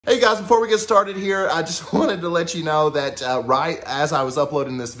Hey guys, before we get started here, I just wanted to let you know that right as I was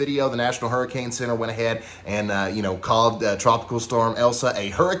uploading this video, the National Hurricane Center went ahead and called Tropical Storm Elsa a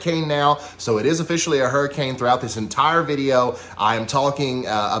hurricane now. So it is officially a hurricane. Throughout this entire video, I am talking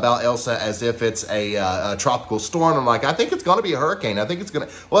about Elsa as if it's a tropical storm. I'm like, I think it's going to be a hurricane. I think it's going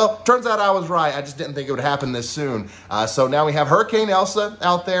to, well, turns out I was right. I just didn't think it would happen this soon. So now we have Hurricane Elsa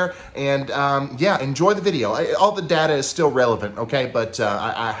out there, and yeah, enjoy the video. All the data is still relevant, okay? But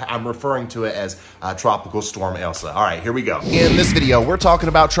I'm referring to it as Tropical Storm Elsa. All right, here we go. In this video, we're talking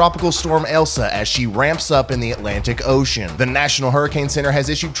about Tropical Storm Elsa as she ramps up in the Atlantic Ocean. The National Hurricane Center has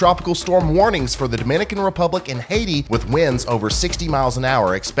issued tropical storm warnings for the Dominican Republic and Haiti, with winds over 60 miles an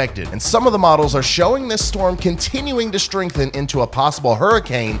hour expected. And some of the models are showing this storm continuing to strengthen into a possible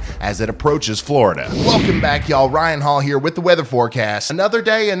hurricane as it approaches Florida. Welcome back, y'all. Ryan Hall here with the weather forecast. Another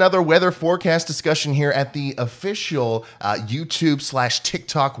day, another weather forecast discussion here at the official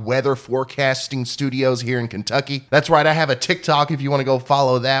YouTube/TikTok weather forecasting studios here in Kentucky. That's right, I have a TikTok if you want to go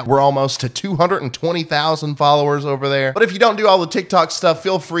follow that. We're almost to 220,000 followers over there. But if you don't do all the TikTok stuff,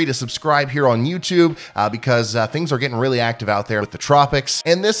 feel free to subscribe here on YouTube because things are getting really active out there with the tropics.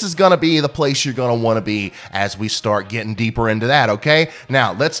 And this is going to be the place you're going to want to be as we start getting deeper into that, okay?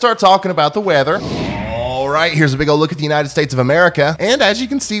 Now, let's start talking about the weather. All right, here's a big old look at the United States of America. And as you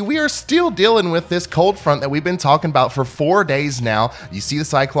can see, we are still dealing with this cold front that we've been talking about for 4 days now. You see the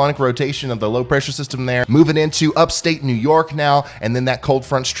cyclonic rotation of the low pressure system there, moving into upstate New York now. And then that cold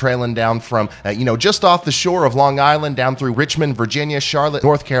front's trailing down from, just off the shore of Long Island, down through Richmond, Virginia, Charlotte,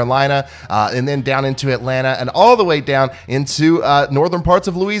 North Carolina, and then down into Atlanta, and all the way down into northern parts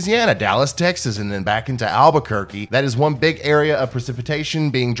of Louisiana, Dallas, Texas, and then back into Albuquerque. That is one big area of precipitation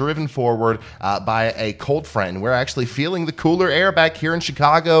being driven forward by a cold front. And we're actually feeling the cooler air back here in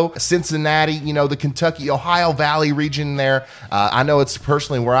Chicago, Cincinnati, the Kentucky, Ohio Valley region there. I know it's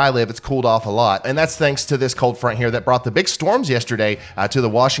personally where I live, it's cooled off a lot. And that's thanks to this cold front here that brought the big storms yesterday to the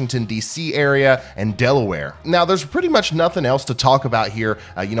Washington, D.C. area and Delaware. Now, there's pretty much nothing else to talk about here,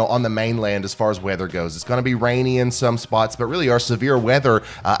 on the mainland as far as weather goes. It's going to be rainy in some spots, but really our severe weather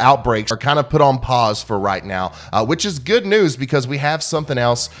outbreaks are kind of put on pause for right now, which is good news because we have something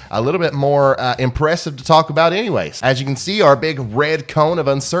else a little bit more impressive to talk about anyways. As you can see, our big red cone of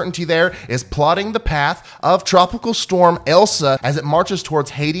uncertainty there is plotting the path of Tropical Storm Elsa as it marches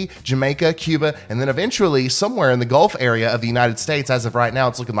towards Haiti, Jamaica, Cuba, and then eventually somewhere in the Gulf area of the United States. As of right now,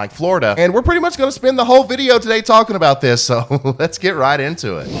 it's looking like Florida. And we're pretty much going to spend the whole video today talking about this, so let's get right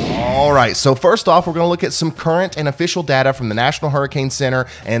into it. All right, so first off, we're going to look at some current and official data from the National Hurricane Center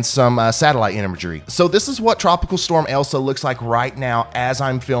and some satellite imagery. So this is what Tropical Storm Elsa looks like right now as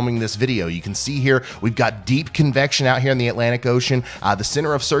I'm filming this video. You can see here, we've got deep convection out here in the Atlantic Ocean. The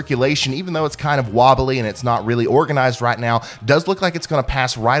center of circulation, even though it's kind of wobbly and it's not really organized right now, does look like it's going to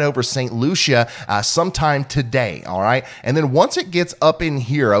pass right over St. Lucia sometime today, all right? And then once it gets up in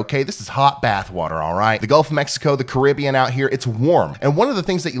here, okay, this is hot bath water, all right? The Gulf of Mexico, the Caribbean out here, it's warm. And one of the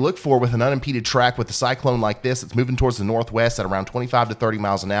things that you look for with an unimpeded track with a cyclone like this, it's moving towards the northwest at around 25 to 30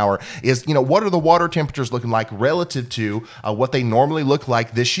 miles an hour, is, what are the water temperatures looking like relative to what they normally look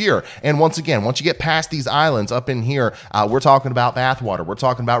like this year? And once again, once you get past these islands up in here, we're talking about bath water. We're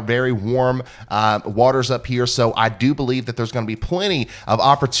talking about very warm waters up here. So I do believe that there's going to be plenty of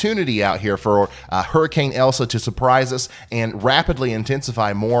opportunity out here for Hurricane Elsa to surprise us and rapidly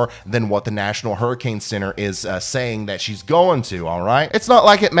intensify more than what the National Hurricane Center is saying that she's going to, all right? It's not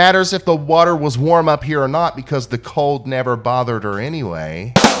like it matters if the water was warm up here or not because the cold never bothered her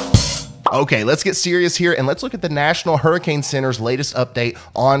anyway. Okay, let's get serious here and let's look at the National Hurricane Center's latest update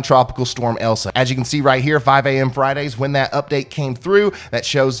on Tropical Storm Elsa. As you can see right here, 5 a.m. Fridays, when that update came through, that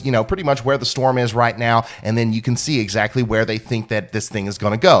shows, pretty much where the storm is right now, and then you can see exactly where they think that this thing is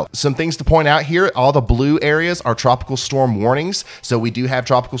going to go. Some things to point out here, all the blue areas are tropical storm warnings. So we do have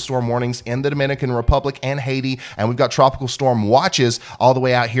tropical storm warnings in the Dominican Republic and Haiti, and we've got tropical storm watches all the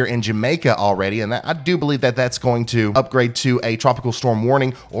way out here in Jamaica already, and I do believe that that's going to upgrade to a tropical storm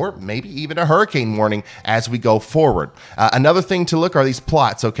warning or maybe even a hurricane warning as we go forward. Another thing to look are these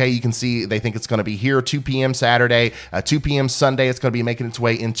plots, okay? You can see they think it's going to be here 2 p.m. Saturday, 2 p.m. Sunday. It's going to be making its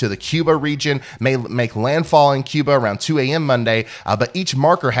way into the Cuba region, may make landfall in Cuba around 2 a.m. Monday, but each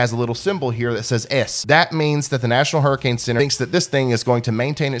marker has a little symbol here that says S. That means that the National Hurricane Center thinks that this thing is going to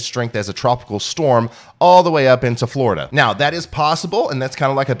maintain its strength as a tropical storm all the way up into Florida. Now, that is possible, and that's kind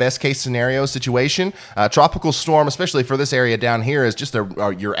of like a best case scenario situation. Tropical storm, especially for this area down here, is just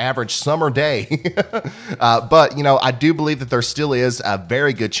your average sun summer day. But, you know, I do believe that there still is a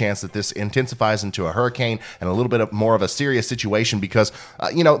very good chance that this intensifies into a hurricane and a little bit more of a serious situation because,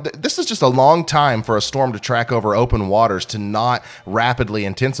 you know, this is just a long time for a storm to track over open waters to not rapidly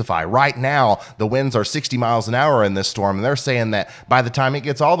intensify. Right now, the winds are 60 miles an hour in this storm, and they're saying that by the time it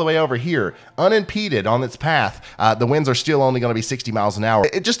gets all the way over here, unimpeded on its path, the winds are still only going to be 60 miles an hour.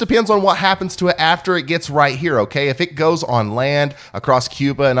 It just depends on what happens to it after it gets right here, okay? If it goes on land across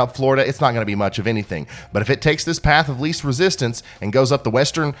Cuba and up Florida, it's not going to be much of anything. But if it takes this path of least resistance and goes up the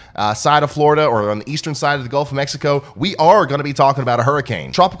western side of Florida or on the eastern side of the Gulf of Mexico, we are going to be talking about a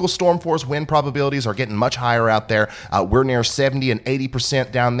hurricane. Tropical storm force wind probabilities are getting much higher out there. We're near 70 and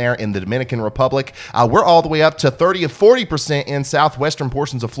 80% down there in the Dominican Republic. We're all the way up to 30 and 40% in southwestern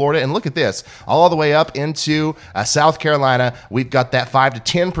portions of Florida. And look at this, all the way up into South Carolina, we've got that 5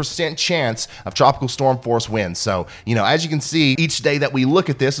 to 10% chance of tropical storm force winds. So, you know, as you can see, each day that we look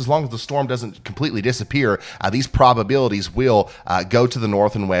at this, as long as the storm doesn't completely disappear, these probabilities will go to the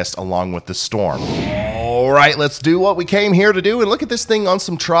north and west along with the storm. All right, let's do what we came here to do and look at this thing on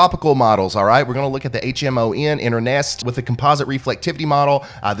some tropical models. All right, we're going to look at the HMON InterNest with the composite reflectivity model.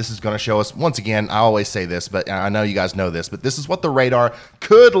 This is going to show us, once again, I always say this, but I know you guys know this, but this is what the radar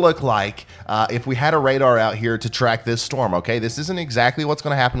could look like if we had a radar out here to track this storm. Okay, this isn't exactly what's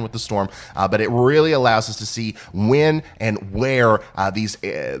going to happen with the storm, but it really allows us to see when and where these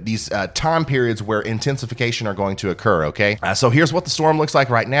time periods where intensification are going to occur. Okay, so here's what the storm looks like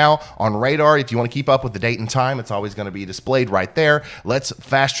right now on radar. If you want to keep up with the date and time, it's always going to be displayed right there. Let's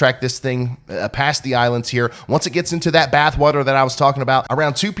fast track this thing past the islands here. Once it gets into that bathwater that I was talking about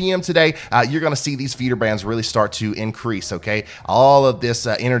around 2 p.m. today, you're going to see these feeder bands really start to increase. Okay, all of this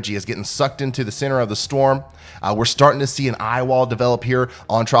energy is getting sucked into the center of the storm. We're starting to see an eye wall develop here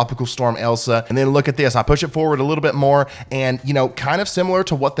on Tropical Storm Elsa. And then look at this. I push it forward a little bit more, and, you know, kind of similar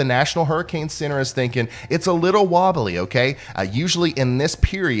to what the National Hurricane Center is thinking, it's a little wobbly, okay? Usually in this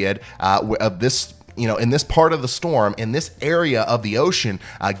period of this, you know, in this part of the storm, in this area of the ocean,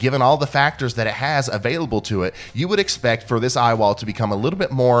 given all the factors that it has available to it, you would expect for this eye wall to become a little bit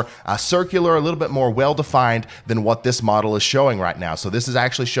more circular, a little bit more well-defined than what this model is showing right now. So this is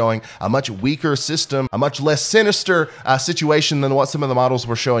actually showing a much weaker system, a much less sinister situation than what some of the models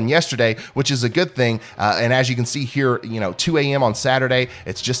were showing yesterday, which is a good thing. And as you can see here, you know, 2 a.m. on Saturday,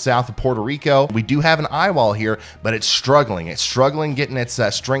 it's just south of Puerto Rico. We do have an eye wall here, but it's struggling. It's struggling getting its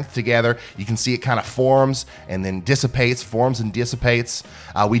strength together. You can see it kind of forms and then dissipates, forms and dissipates.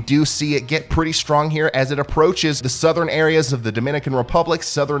 We do see it get pretty strong here as it approaches the southern areas of the Dominican Republic,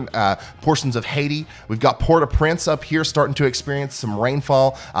 southern portions of Haiti. We've got Port-au-Prince up here starting to experience some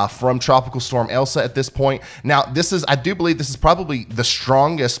rainfall from Tropical Storm Elsa at this point. Now, this is, I do believe this is probably the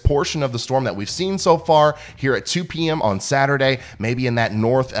strongest portion of the storm that we've seen so far here at 2 p.m. on Saturday. Maybe in that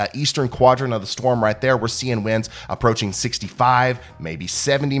northeastern quadrant of the storm right there, we're seeing winds approaching 65, maybe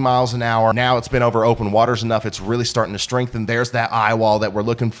 70 miles an hour. Now it's been over open waters enough, it's really starting to strengthen. There's that eye wall that we're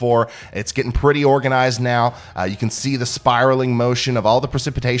looking for. It's getting pretty organized now. You can see the spiraling motion of all the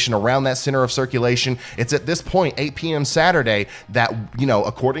precipitation around that center of circulation. It's at this point, 8 p.m. Saturday, that, you know,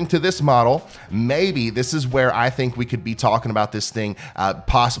 according to this model, maybe this is where I think we could be talking about this thing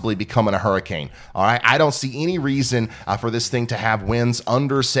possibly becoming a hurricane. All right, I don't see any reason for this thing to have winds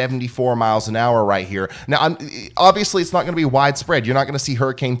under 74 miles an hour right here. Now, obviously, it's not going to be widespread. You're not going to see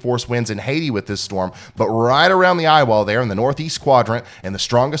hurricane force winds in Haiti with this storm, but right around the eye wall there in the northeast quadrant and the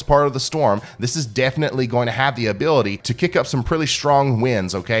strongest part of the storm, this is definitely going to have the ability to kick up some pretty strong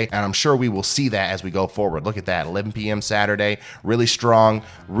winds, okay? And I'm sure we will see that as we go forward. Look at that, 11 p.m. Saturday, really strong,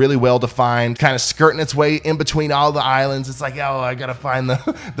 really well defined, kind of skirting its way in between all the islands. It's like, oh, I gotta find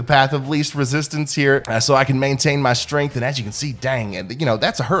the path of least resistance here so I can maintain my strength. And as you can see, dang, you know,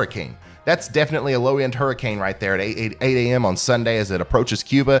 that's a hurricane. That's definitely a low-end hurricane right there at 8 a.m. on Sunday as it approaches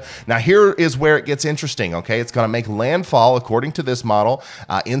Cuba. Now, here is where it gets interesting, okay? It's going to make landfall, according to this model,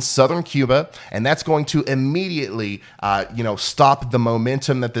 in southern Cuba, and that's going to immediately, you know, stop the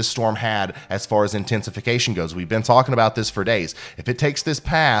momentum that this storm had as far as intensification goes. We've been talking about this for days. If it takes this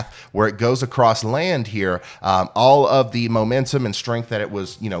path where it goes across land here, all of the momentum and strength that it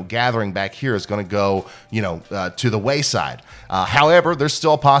was, you know, gathering back here is going to go, you know, to the wayside. However, there's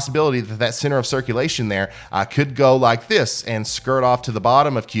still a possibility that center of circulation there could go like this and skirt off to the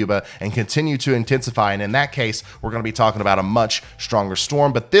bottom of Cuba and continue to intensify. And in that case, we're going to be talking about a much stronger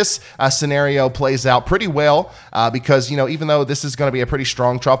storm. But this scenario plays out pretty well because, you know, even though this is going to be a pretty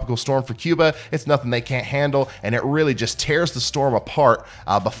strong tropical storm for Cuba, it's nothing they can't handle. And it really just tears the storm apart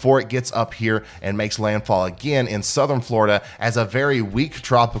before it gets up here and makes landfall again in southern Florida as a very weak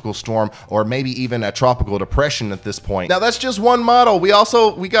tropical storm, or maybe even a tropical depression at this point. Now, that's just one model. We got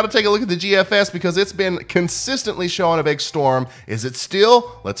to take a look at the GFS because it's been consistently showing a big storm. Is it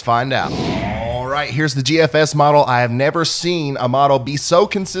still? Let's find out. All right, here's the GFS model. I have never seen a model be so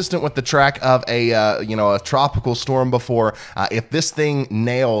consistent with the track of a tropical storm before. If this thing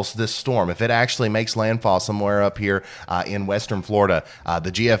nails this storm, if it actually makes landfall somewhere up here in western Florida,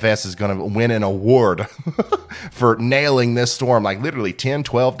 the GFS is going to win an award for nailing this storm, like literally 10,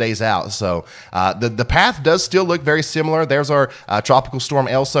 12 days out. So the path does still look very similar. There's our tropical storm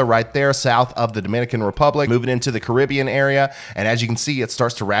Elsa right there, south of the Dominican Republic, moving into the Caribbean area. And as you can see, it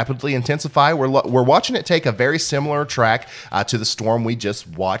starts to rapidly intensify. We're watching it take a very similar track to the storm we just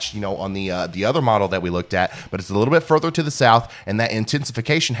watched, you know, on the other model that we looked at, but it's a little bit further to the south, and that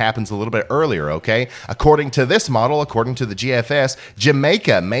intensification happens a little bit earlier, okay? According to this model, according to the GFS,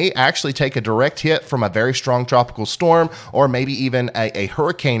 Jamaica may actually take a direct hit from a very strong tropical storm, or maybe even a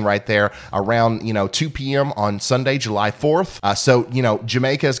hurricane right there around, you know, 2 p.m. on Sunday, July 4th. So, you know,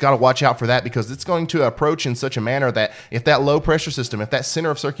 Jamaica has got to watch out for that because it's going to approach in such a manner that if that low pressure system, if that center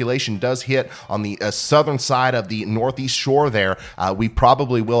of circulation does hit on the southern side of the northeast shore there, we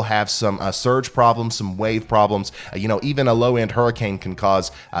probably will have some surge problems, some wave problems. You know, even a low-end hurricane can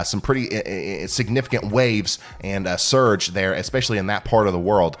cause some pretty significant waves and surge there, especially in that part of the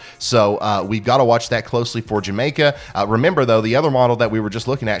world. So we've got to watch that closely for Jamaica. Remember, though, the other model that we were just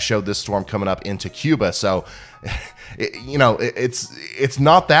looking at showed this storm coming up into Cuba. So it's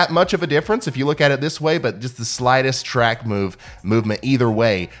not that much of a difference if you look at it this way, but just the slightest track movement either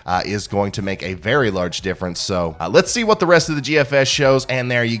way is going to make a very large difference. So let's see what the rest of the GFS shows.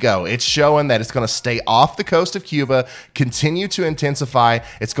 And there you go. It's showing that it's going to stay off the coast of Cuba, continue to intensify.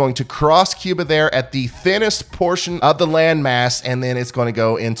 It's going to cross Cuba there at the thinnest portion of the landmass, and then it's going to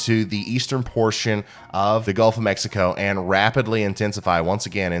go into the eastern portion of the Gulf of Mexico and rapidly intensify once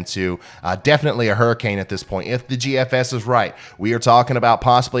again into definitely a hurricane at this point. If the GFS is right, we are talking about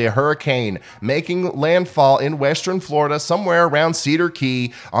possibly a hurricane making landfall in western Florida somewhere around Cedar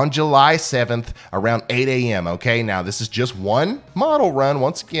Key on July 7th around 8 a.m. Okay, now this is just one model run.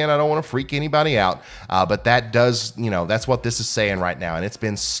 Once again, I don't want to freak anybody out, but that does, you know, that's what this is saying right now, and it's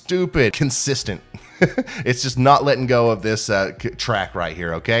been stupid consistent. It's just not letting go of this track right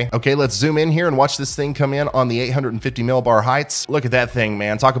here, okay? Okay, let's zoom in here and watch this thing come in on the 850 millibar heights. Look at that thing,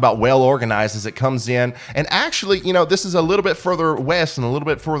 man. Talk about well organized as it comes in. And actually, you know, this is a little bit further west and a little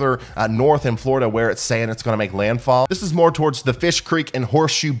bit further north in Florida where it's saying it's going to make landfall. This is more towards the Fish Creek and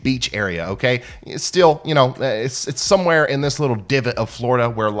Horseshoe Beach area, okay? It's still, you know, it's somewhere in this little divot of Florida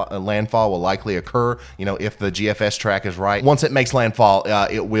where landfall will likely occur, you know, if the GFS track is right. Once it makes landfall,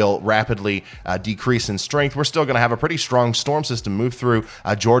 it will rapidly decrease in strength. We're still going to have a pretty strong storm system move through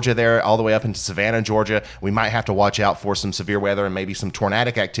Georgia there, all the way up into Savannah, Georgia. We might have to watch out for some severe weather and maybe some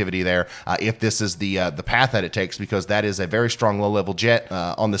tornadic activity there if this is the path that it takes, because that is a very strong low-level jet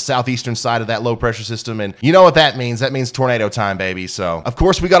on the southeastern side of that low-pressure system, and you know what that means. That means tornado time, baby. So, of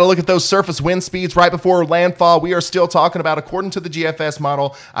course, we got to look at those surface wind speeds right before landfall. We are still talking about, according to the GFS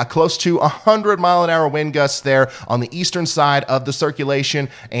model, close to 100-mile-an-hour wind gusts there on the eastern side of the circulation,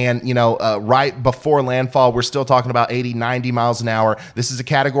 and, you know, right before landfall, we're still talking about 80, 90 miles an hour. This is a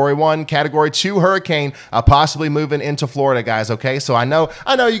Category 1, Category 2 hurricane, possibly moving into Florida, guys, okay? So I know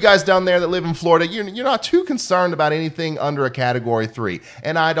you guys down there that live in Florida, you're not too concerned about anything under a Category 3,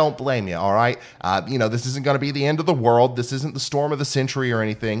 and I don't blame you, all right? You know, this isn't going to be the end of the world. This isn't the storm of the century or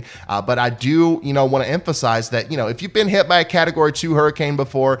anything, but I do, you know, want to emphasize that, you know, if you've been hit by a Category 2 hurricane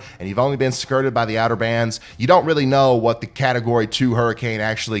before and you've only been skirted by the outer bands, you don't really know what the Category 2 hurricane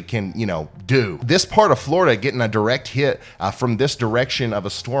actually can, you know, do. This part of Florida getting a direct hit from this direction of a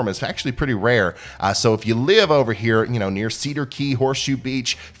storm is actually pretty rare. So if you live over here, you know, near Cedar Key, Horseshoe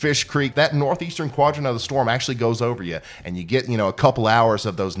Beach, Fish Creek, that northeastern quadrant of the storm actually goes over you, and you get, you know, a couple hours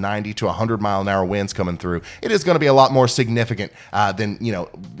of those 90 to 100-mile-an-hour winds coming through. It is going to be a lot more significant than, you know,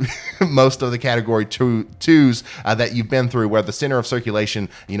 most of the Category 2s that you've been through, where the center of circulation,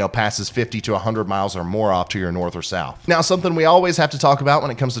 you know, passes 50 to 100 miles or more off to your north or south. Now, something we always have to talk about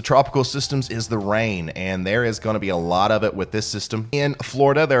when it comes to tropical systems is the rain, and there is going to be a lot of it with this system. In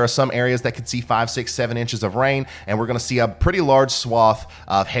Florida, there are some areas that could see 5, 6, 7 inches of rain, and we're going to see a pretty large swath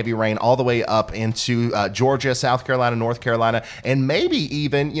of heavy rain all the way up into Georgia, South Carolina, North Carolina, and maybe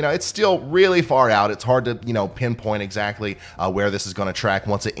even, you know, it's still really far out. It's hard to, you know, pinpoint exactly where this is going to track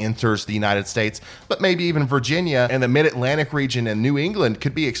once it enters the United States, but maybe even Virginia and the mid-Atlantic region and New England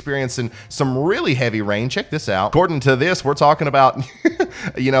could be experiencing some really heavy rain. Check this out. According to this, we're talking about,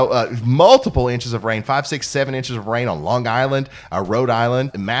 you know, multiple inches of rain, 5, 6, 7 inches of rain on Long Island, Rhode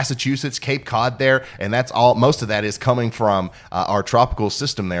Island, Massachusetts, Cape Cod there, and that's all. Most of that is coming from our tropical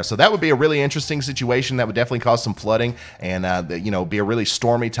system there. So that would be a really interesting situation. That would definitely cause some flooding and, you know, be a really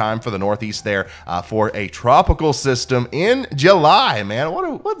stormy time for the Northeast there for a tropical system in July, man.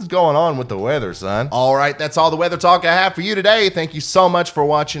 What's going on with the weather, son? All right, that's all the weather talk I have for you today. Thank you so much for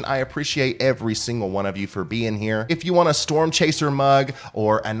watching. I appreciate every single one of you for being here. If you want a storm chaser mug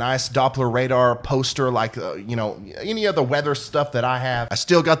or a nice Doppler radar poster, like, you know, any of the weather stuff that I have, I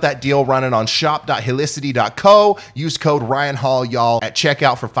still got that deal running on shop.helicity.co. Use code Ryan Hall, y'all, at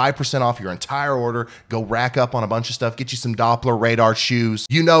checkout for 5% off your entire order. Go rack up on a bunch of stuff. Get you some Doppler radar shoes.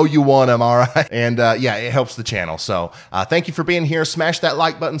 You know you want them, all right? And yeah, it helps the channel. So thank you for being here. Smash that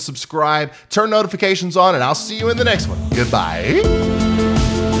like button, subscribe, turn notifications on, and I'll see you in the next one. Goodbye.